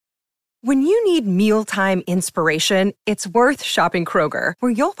When you need mealtime inspiration, it's worth shopping Kroger,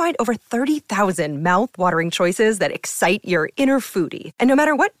 where you'll find over 30,000 mouth-watering choices that excite your inner foodie. And no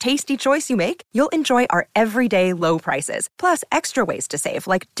matter what tasty choice you make, you'll enjoy our everyday low prices, plus extra ways to save,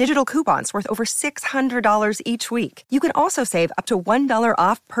 like digital coupons worth over $600 each week. You can also save up to $1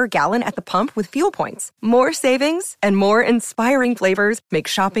 off per gallon at the pump with fuel points. More savings and more inspiring flavors make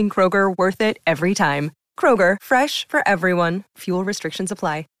shopping Kroger worth it every time. Kroger, fresh for everyone. Fuel restrictions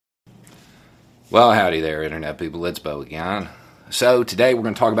apply. Well, howdy there, Internet people. It's Bo again. So today we're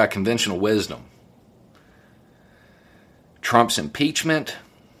going to talk about conventional wisdom, Trump's impeachment,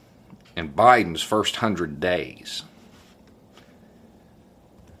 and Biden's first 100 days.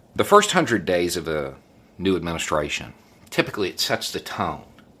 The first 100 days of a new administration, typically it sets the tone.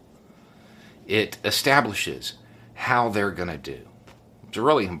 It establishes how they're going to do. It's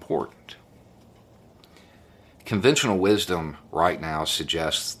really important. Conventional wisdom right now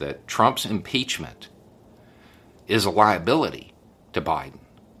suggests that Trump's impeachment is a liability to Biden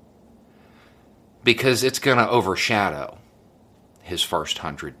because it's going to overshadow his first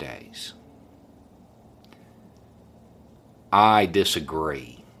 100 days. I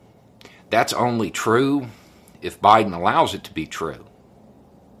disagree. That's only true if Biden allows it to be true.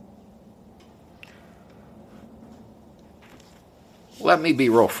 Let me be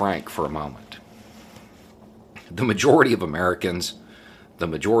real frank for a moment. The majority of Americans, the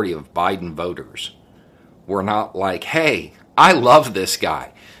majority of Biden voters, were not like, hey, I love this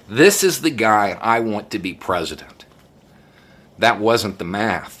guy. This is the guy I want to be president. That wasn't the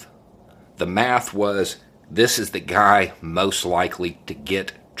math. The math was, this is the guy most likely to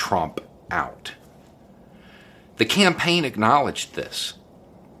get Trump out. The campaign acknowledged this.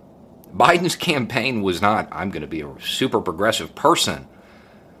 Biden's campaign was not, I'm going to be a super progressive person.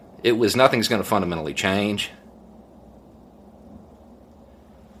 It was, nothing's going to fundamentally change.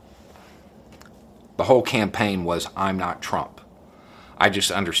 The whole campaign was, I'm not Trump. I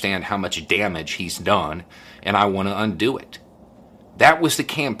just understand how much damage he's done, and I want to undo it. That was the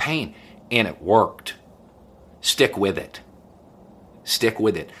campaign, and it worked. Stick with it. Stick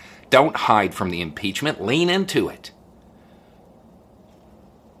with it. Don't hide from the impeachment. Lean into it.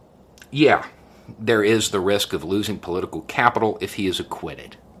 Yeah, there is the risk of losing political capital if he is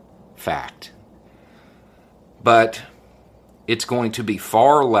acquitted. Fact. But it's going to be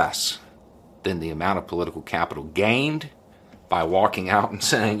far less than the amount of political capital gained by walking out and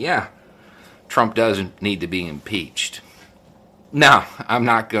saying, yeah, Trump doesn't need to be impeached. No, I'm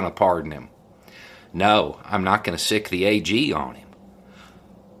not going to pardon him. No, I'm not going to sic the AG on him.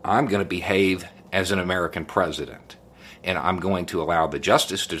 I'm going to behave as an American president, and I'm going to allow the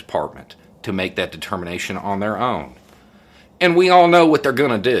Justice Department to make that determination on their own. And we all know what they're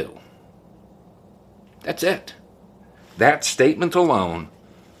going to do. That's it. That statement alone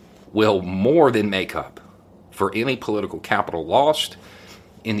will more than make up for any political capital lost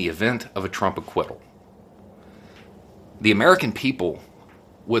in the event of a Trump acquittal. The American people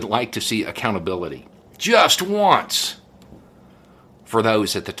would like to see accountability just once for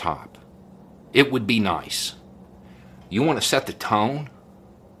those at the top. It would be nice. You want to set the tone?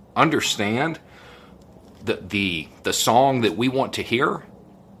 Understand the song that we want to hear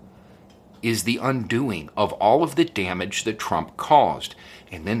is the undoing of all of the damage that Trump caused,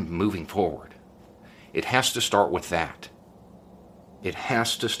 and then moving forward. It has to start with that. It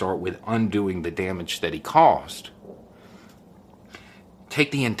has to start with undoing the damage that he caused.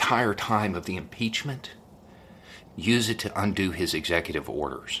 Take the entire time of the impeachment, use it to undo his executive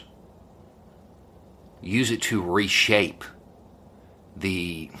orders. Use it to reshape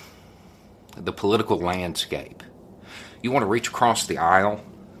the political landscape. You want to reach across the aisle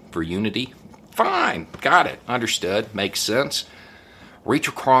for unity? Fine, got it, understood, makes sense. Reach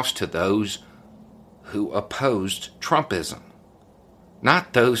across to those who opposed Trumpism,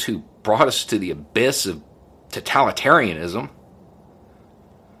 not those who brought us to the abyss of totalitarianism.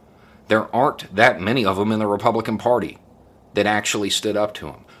 There aren't that many of them in the Republican Party that actually stood up to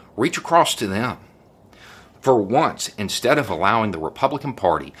him. Reach across to them. For once, instead of allowing the Republican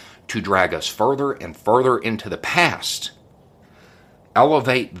Party to drag us further and further into the past,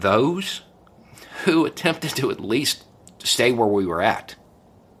 elevate those who attempted to at least stay where we were at.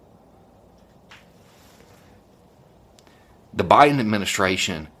 The Biden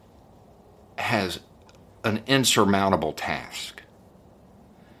administration has an insurmountable task.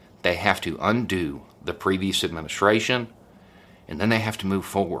 They have to undo the previous administration, and then they have to move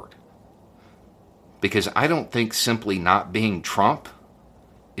forward. Because I don't think simply not being Trump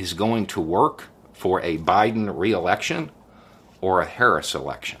is going to work for a Biden re-election or a Harris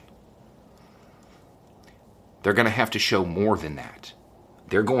election. They're going to have to show more than that.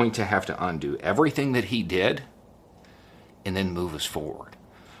 They're going to have to undo everything that he did and then move us forward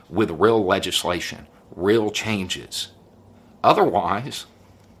with real legislation, real changes. Otherwise,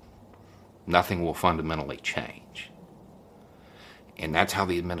 nothing will fundamentally change. And that's how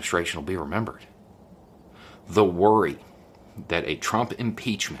the administration will be remembered. The worry that a Trump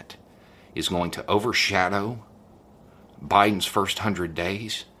impeachment is going to overshadow Biden's first 100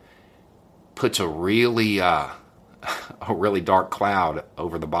 days puts a really dark cloud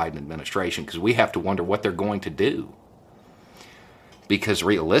over the Biden administration, because we have to wonder what they're going to do. Because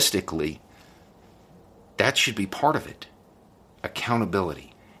realistically, that should be part of it.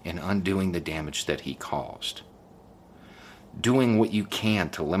 Accountability and undoing the damage that he caused. Doing what you can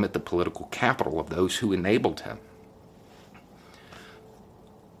to limit the political capital of those who enabled him.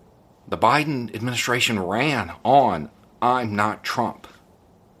 The Biden administration ran on, "I'm not Trump."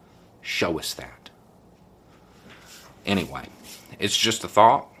 Show us that. Anyway, it's just a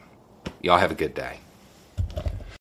thought. Y'all have a good day.